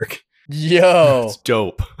Spielberg. Yo, It's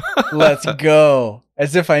dope. let's go.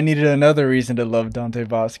 As if I needed another reason to love Dante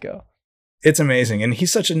Bosco. It's amazing, and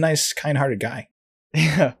he's such a nice, kind-hearted guy.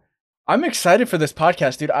 Yeah. I'm excited for this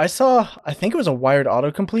podcast, dude. I think it was a Wired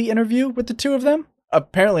autocomplete interview with the two of them,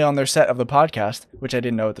 apparently on their set of the podcast, which I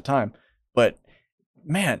didn't know at the time. But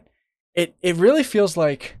man, it really feels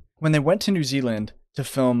like when they went to New Zealand to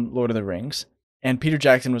film Lord of the Rings, and Peter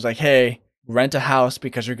Jackson was like, hey, rent a house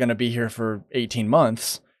because you're going to be here for 18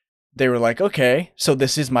 months. They were like, okay, so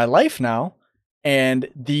this is my life now. And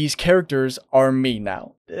these characters are me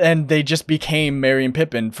now. And they just became Merry and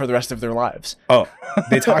Pippin for the rest of their lives. Oh,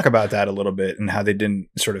 they talk about that a little bit and how they didn't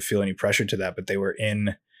sort of feel any pressure to that, but they were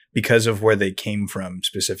in, because of where they came from,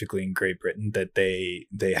 specifically in Great Britain, that they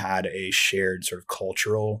had a shared sort of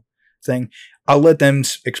cultural thing. I'll let them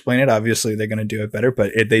explain it. Obviously, they're going to do it better,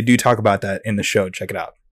 but they do talk about that in the show. Check it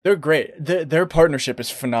out. They're great. Their partnership is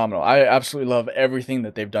phenomenal. I absolutely love everything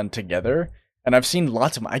that they've done together. And I've seen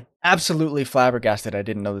lots of them. I absolutely flabbergasted. I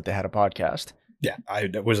didn't know that they had a podcast. Yeah, I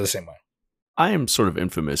was the same way. I am sort of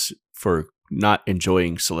infamous for not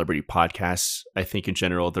enjoying celebrity podcasts. I think in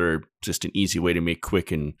general, they're just an easy way to make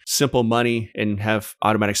quick and simple money and have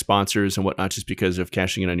automatic sponsors and whatnot just because of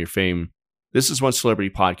cashing in on your fame. This is one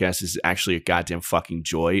celebrity podcast is actually a goddamn fucking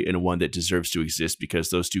joy and one that deserves to exist because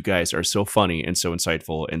those two guys are so funny and so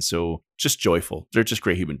insightful and so just joyful. They're just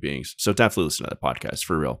great human beings. So definitely listen to that podcast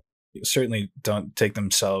for real. Certainly don't take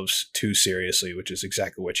themselves too seriously, which is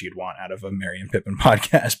exactly what you'd want out of a Merry and Pippin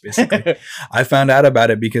podcast, basically. I found out about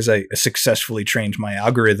it because I successfully trained my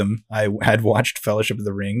algorithm. I had watched Fellowship of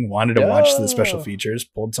the Ring, wanted to watch the special features,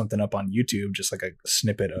 pulled something up on YouTube, just like a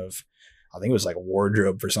snippet of, I think it was like a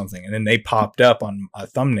wardrobe for something. And then they popped up on a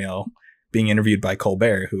thumbnail being interviewed by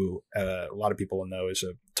Colbert, who a lot of people will know is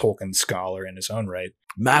a Tolkien scholar in his own right.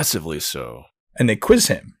 Massively so. And they quiz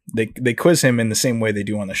him. They quiz him in the same way they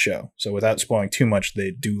do on the show. So without spoiling too much,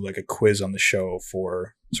 they do like a quiz on the show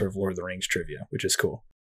for sort of Lord of the Rings trivia, which is cool.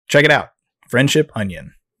 Check it out. Friendship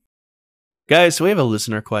Onion. Guys, so we have a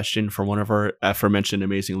listener question from one of our aforementioned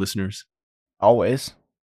amazing listeners. Always.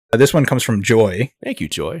 This one comes from Joy. Thank you,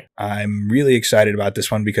 Joy. I'm really excited about this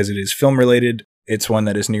one because it is film related. It's one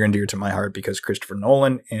that is near and dear to my heart because Christopher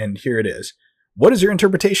Nolan. And here it is. What is your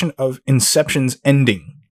interpretation of Inception's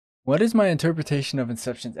ending? What is my interpretation of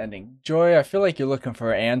Inception's ending? Joy, I feel like you're looking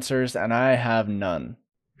for answers, and I have none.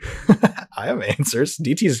 I have answers.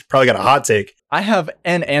 DT's probably got a hot take. I have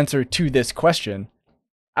an answer to this question.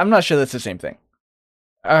 I'm not sure that's the same thing.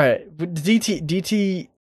 All right, DT,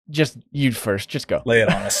 just you first. Just go. Lay it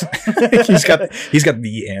on us. he's got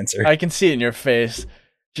the answer. I can see it in your face.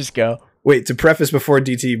 Just go. Wait, to preface before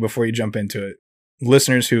you jump into it,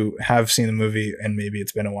 listeners who have seen the movie and maybe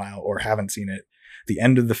it's been a while or haven't seen it, the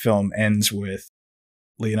end of the film ends with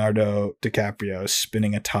Leonardo DiCaprio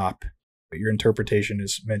spinning atop. Your interpretation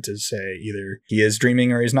is meant to say either he is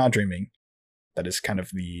dreaming or he's not dreaming. That is kind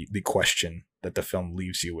of the question that the film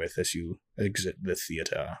leaves you with as you exit the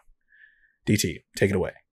theater. DT, take it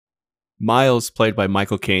away. Miles, played by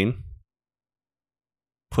Michael Caine,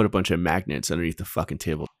 put a bunch of magnets underneath the fucking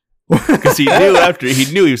table. Because he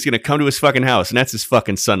knew he was going to come to his fucking house, and that's his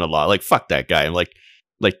fucking son-in-law. Like, fuck that guy. I'm like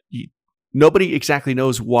nobody exactly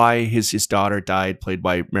knows why his daughter died, played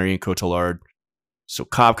by Marion Cotillard. So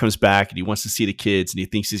Cobb comes back and he wants to see the kids and he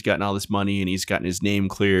thinks he's gotten all this money and he's gotten his name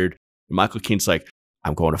cleared. And Michael Caine's like,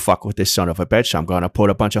 I'm going to fuck with this son of a bitch. I'm going to put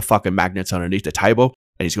a bunch of fucking magnets underneath the table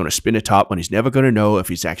and he's going to spin the top and he's never going to know if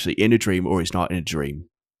he's actually in a dream or he's not in a dream.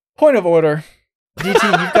 Point of order.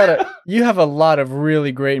 DT, you have a lot of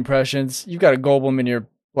really great impressions. You've got a Goldblum in your,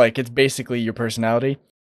 like, it's basically your personality.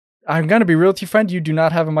 I'm going to be real with you, friend. You do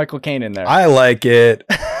not have a Michael Caine in there. I like it.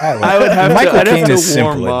 I would have Michael to, Caine is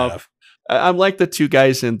warm simple up. enough. I'm like the two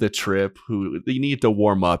guys in The Trip who you need to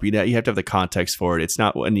warm up. You have to have the context for it. It's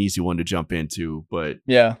not an easy one to jump into, but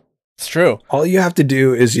yeah, it's true. All you have to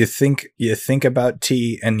do is you think about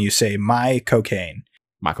tea and you say my cocaine.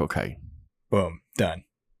 My cocaine. Boom. Done.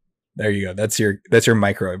 There you go. That's your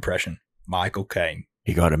micro impression. Michael Caine.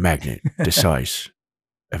 He got a magnet the size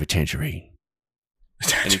of a tangerine.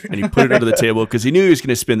 And he put it under the table because he knew he was going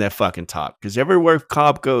to spin that fucking top. Because everywhere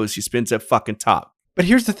Cobb goes, he spins that fucking top. But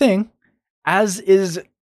here's the thing. As is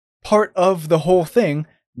part of the whole thing,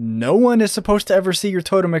 no one is supposed to ever see your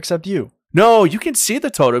totem except you. No, you can see the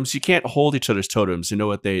totems. You can't hold each other's totems and know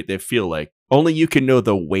what they feel like. Only you can know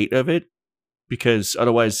the weight of it, because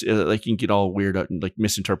otherwise, like, you can get all weird and like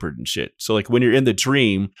misinterpreted and shit. So like when you're in the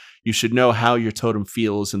dream, you should know how your totem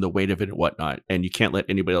feels and the weight of it and whatnot, and you can't let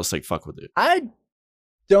anybody else like fuck with it. I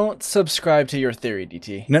don't subscribe to your theory,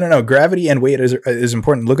 DT. No. Gravity and weight is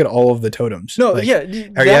important. Look at all of the totems. No, like, yeah.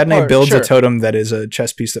 Ariadne builds sure. a totem that is a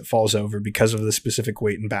chess piece that falls over because of the specific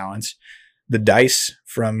weight and balance. The dice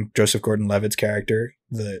from Joseph Gordon-Levitt's character,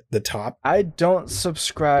 the top. I don't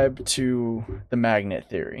subscribe to the magnet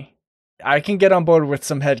theory. I can get on board with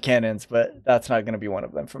some headcanons, but that's not going to be one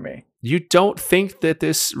of them for me. You don't think that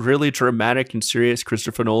this really dramatic and serious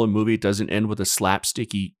Christopher Nolan movie doesn't end with a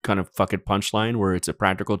slapsticky kind of fucking punchline where it's a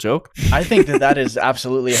practical joke? I think that is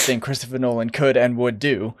absolutely a thing Christopher Nolan could and would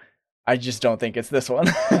do. I just don't think it's this one.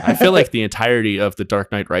 I feel like the entirety of The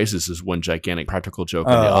Dark Knight Rises is one gigantic practical joke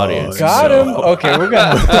in the audience. Got him. Okay, we're going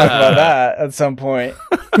to have to talk about that at some point.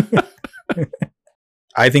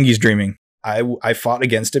 I think he's dreaming. I fought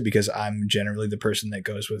against it because I'm generally the person that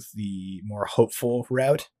goes with the more hopeful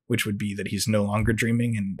route, which would be that he's no longer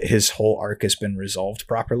dreaming and his whole arc has been resolved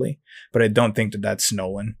properly. But I don't think that that's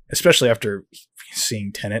Nolan, especially after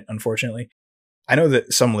seeing Tenet, unfortunately. I know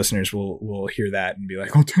that some listeners will hear that and be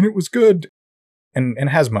like, oh, Tenet was good. And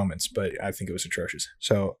has moments, but I think it was atrocious.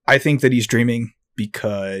 So I think that he's dreaming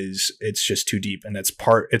because it's just too deep. And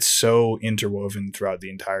it's so interwoven throughout the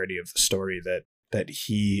entirety of the story that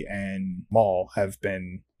he and Maul have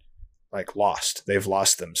been like lost. They've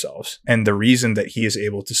lost themselves. And the reason that he is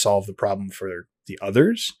able to solve the problem for the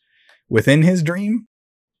others within his dream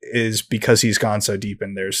is because he's gone so deep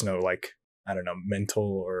and there's no, like, I don't know, mental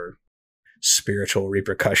or spiritual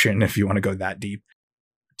repercussion if you want to go that deep.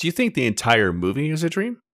 Do you think the entire movie is a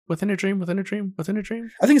dream? Within a dream, within a dream, within a dream?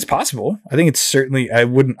 I think it's possible. I think it's certainly, I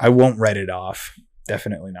won't write it off.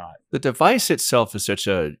 Definitely not. The device itself is it's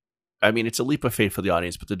a leap of faith for the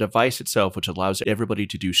audience, but the device itself, which allows everybody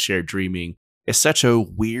to do shared dreaming, is such a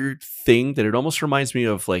weird thing that it almost reminds me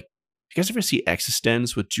of, like, you guys ever see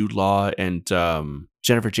Existence with Jude Law and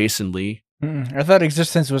Jennifer Jason Leigh? I thought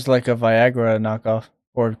Existence was like a Viagra knockoff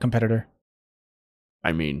or competitor.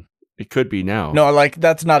 I mean, it could be now. No, like,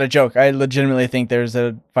 that's not a joke. I legitimately think there's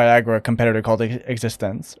a Viagra competitor called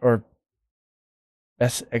Existence or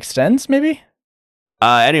Extends, maybe?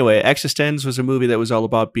 Anyway, Existence was a movie that was all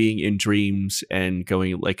about being in dreams and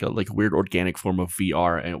going like a weird organic form of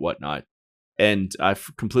VR and whatnot. And I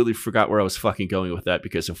completely forgot where I was fucking going with that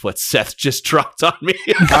because of what Seth just dropped on me.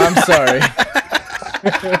 I'm sorry.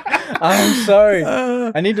 I'm sorry.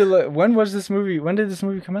 I need to look. When did this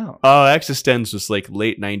movie come out? Existence was like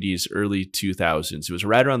late 90s, early 2000s. It was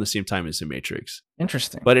right around the same time as The Matrix.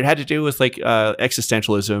 Interesting. But it had to do with like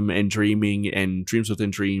existentialism and dreaming and dreams within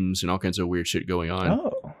dreams and all kinds of weird shit going on.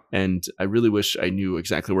 Oh. And I really wish I knew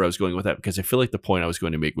exactly where I was going with that because I feel like the point I was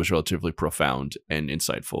going to make was relatively profound and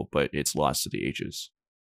insightful, but it's lost to the ages.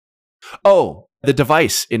 Oh, the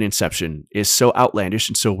device in Inception is so outlandish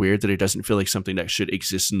and so weird that it doesn't feel like something that should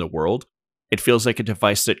exist in the world. It feels like a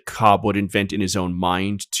device that Cobb would invent in his own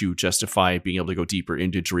mind to justify being able to go deeper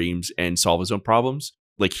into dreams and solve his own problems,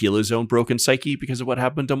 like heal his own broken psyche because of what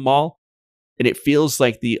happened to Maul. And it feels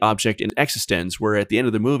like the object in Existence, where at the end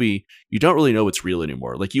of the movie, you don't really know what's real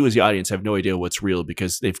anymore. Like, you as the audience have no idea what's real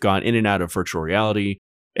because they've gone in and out of virtual reality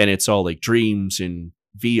and it's all like dreams and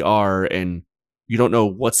VR, and you don't know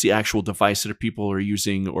what's the actual device that people are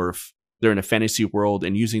using or if they're in a fantasy world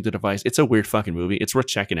and using the device. It's a weird fucking movie. It's worth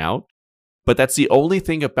checking out. But that's the only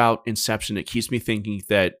thing about Inception that keeps me thinking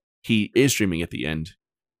that he is dreaming at the end.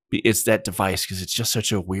 It's that device, because it's just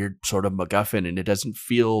such a weird sort of MacGuffin, and it doesn't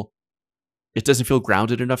feel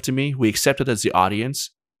grounded enough to me. We accept it as the audience,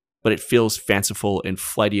 but it feels fanciful and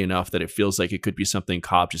flighty enough that it feels like it could be something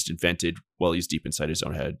Cobb just invented while he's deep inside his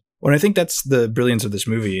own head. Well, I think that's the brilliance of this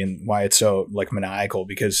movie and why it's so like maniacal,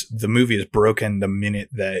 because the movie is broken the minute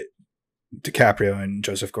that DiCaprio and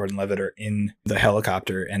Joseph Gordon-Levitt are in the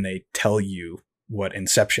helicopter and they tell you what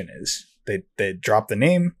Inception is. They drop the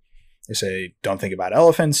name. They say, don't think about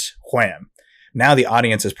elephants. Wham. Now the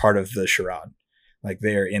audience is part of the charade. Like,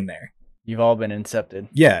 they're in there. You've all been incepted.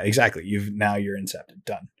 Yeah, exactly. Now you're incepted.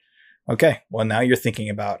 Done. Okay. Well, now you're thinking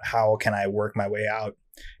about how can I work my way out?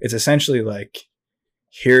 It's essentially like,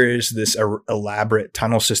 here is this elaborate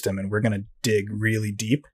tunnel system and we're going to dig really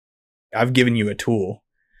deep. I've given you a tool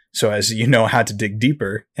so as you know how to dig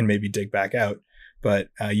deeper and maybe dig back out. But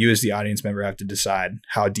you as the audience member have to decide,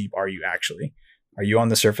 how deep are you actually? Are you on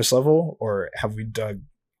the surface level, or have we dug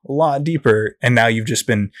a lot deeper? And now you've just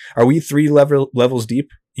been, are we 3 levels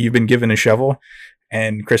deep? You've been given a shovel,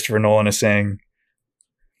 and Christopher Nolan is saying,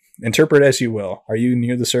 interpret as you will. Are you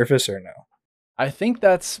near the surface or no? I think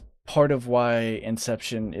that's part of why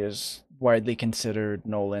Inception is widely considered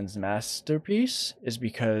Nolan's masterpiece, is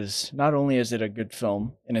because not only is it a good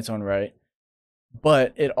film in its own right,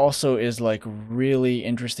 but it also is like really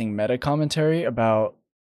interesting meta commentary about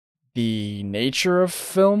the nature of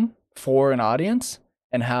film for an audience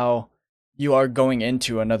and how you are going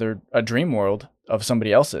into a dream world of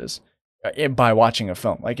somebody else's by watching a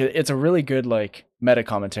film. Like it's a really good like meta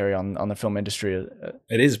commentary on the film industry.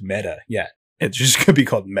 It is meta, yeah. It just could be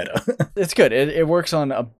called meta. It's good. It works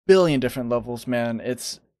on a billion different levels, man.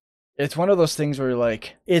 It's one of those things where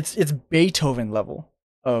like it's Beethoven level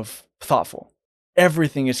of thoughtful.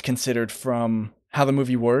 Everything is considered, from how the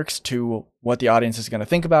movie works to what the audience is going to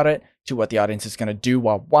think about it to what the audience is going to do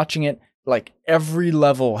while watching it. Like every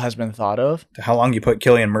level has been thought of. To how long you put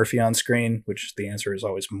Cillian Murphy on screen, which the answer is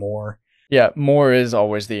always more. Yeah, more is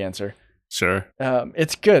always the answer. Sure.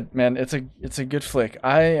 It's good, man. It's a good flick.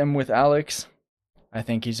 I am with Alex. I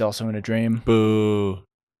think he's also in a dream. Boo.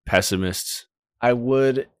 Pessimists. I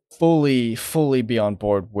would fully be on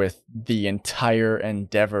board with the entire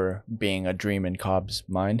endeavor being a dream in Cobb's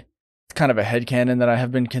mind. It's kind of a headcanon that I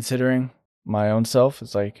have been considering my own self.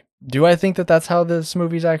 It's like, do I think that that's how this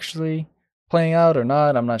movie's actually playing out or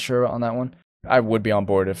not? I'm not sure on that one. I would be on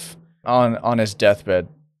board if on his deathbed,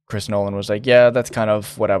 Chris Nolan was like, yeah, that's kind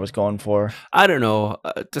of what I was going for. I don't know.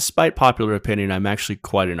 Despite popular opinion, I'm actually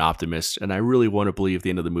quite an optimist, and I really want to believe the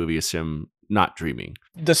end of the movie is him not dreaming.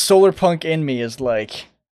 The solar punk in me is like,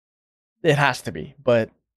 it has to be,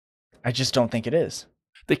 but I just don't think it is.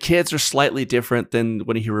 The kids are slightly different than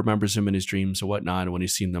when he remembers them in his dreams or whatnot, and when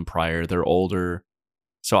he's seen them prior. They're older.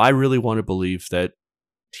 So I really want to believe that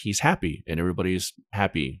he's happy, and everybody's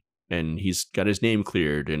happy, and he's got his name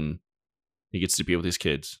cleared, and he gets to be with his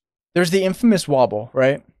kids. There's the infamous wobble,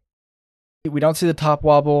 right? We don't see the top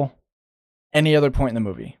wobble any other point in the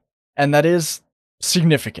movie. And that is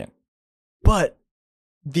significant. But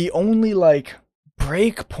the only like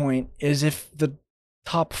break point is if the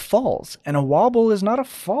top falls. And a wobble is not a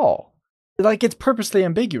fall. Like it's purposely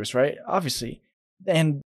ambiguous, right? Obviously.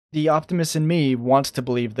 And the optimist in me wants to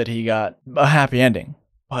believe that he got a happy ending.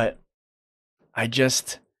 But I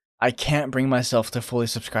can't bring myself to fully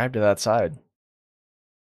subscribe to that side.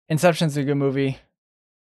 Inception's a good movie.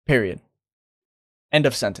 Period. End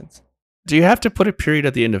of sentence. Do you have to put a period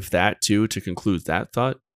at the end of that too to conclude that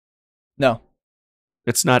thought? No.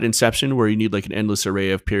 It's not Inception where you need like an endless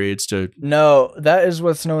array of periods to... No, that is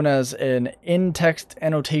what's known as an in-text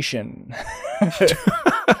annotation.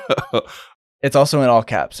 It's also in all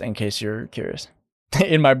caps, in case you're curious.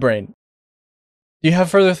 In my brain. Do you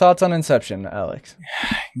have further thoughts on Inception, Alex?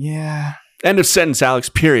 Yeah. End of sentence, Alex,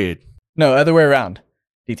 period. No, other way around.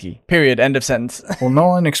 DT. Period. End of sentence. Well,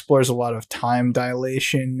 Nolan explores a lot of time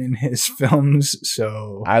dilation in his films,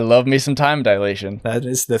 so... I love me some time dilation. That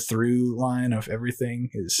is the through line of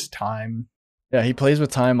everything, is time. Yeah, he plays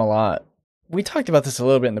with time a lot. We talked about this a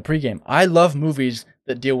little bit in the pregame. I love movies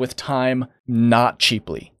that deal with time not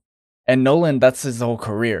cheaply. And Nolan, that's his whole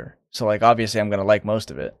career. So, like, obviously I'm going to like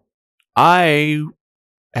most of it. I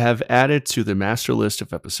have added to the master list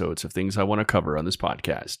of episodes of things I want to cover on this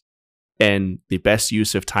podcast. And the best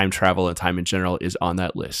use of time travel and time in general is on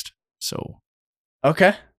that list. So.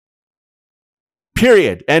 Okay.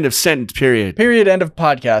 Period. End of sentence. Period. Period. End of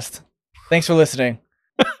podcast. Thanks for listening.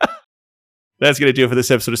 That's going to do it for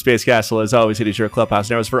this episode of Space Castle. As always, it is your clubhouse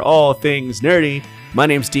nerds for all things nerdy. My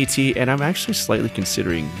name's DT, and I'm actually slightly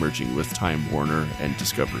considering merging with Time Warner and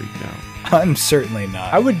Discovery now. I'm certainly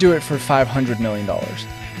not. I would do it for $500 million.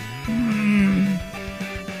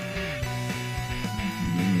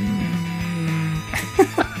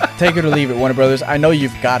 Take it or leave it, Warner Brothers. I know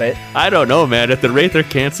you've got it. I don't know, man. At the rate they're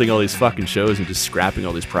canceling all these fucking shows and just scrapping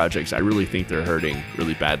all these projects, I really think they're hurting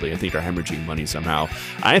really badly. I think they're hemorrhaging money somehow.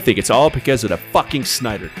 I think it's all because of the fucking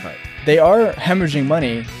Snyder Cut. They are hemorrhaging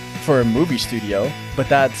money for a movie studio, but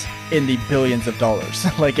that's in the billions of dollars.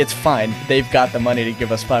 Like, it's fine. They've got the money to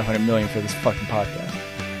give us $500 million for this fucking podcast.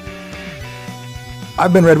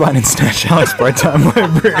 I've been Red Wine and Snatch, Alex, part-time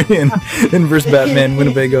librarian, Inverse Batman,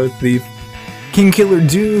 Winnebago Thief, King Killer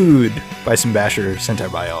Dude, Bison Basher, Centaur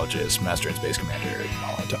Biologist, Master and Space Commander,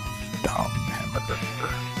 Molotov, Dom Hamburger.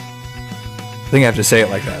 I think I have to say it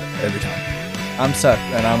like that every time. I'm Seth,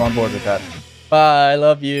 and I'm on board with that. Bye,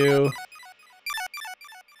 love you.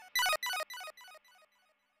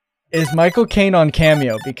 Is Michael Caine on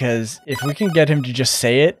Cameo? Because if we can get him to just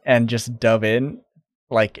say it and just dub in,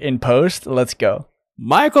 like in post, let's go.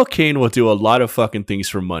 Michael Caine will do a lot of fucking things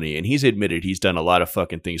for money, and he's admitted he's done a lot of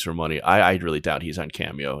fucking things for money. I really doubt he's on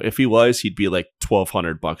Cameo. If he was, he'd be like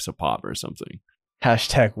 $1,200 a pop or something.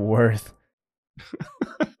 Hashtag worth.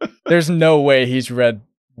 There's no way he's read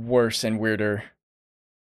worse and weirder.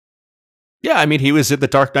 Yeah, I mean, he was in The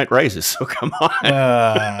Dark Knight Rises, so come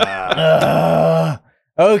on.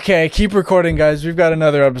 Okay, keep recording, guys. We've got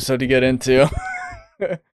another episode to get into.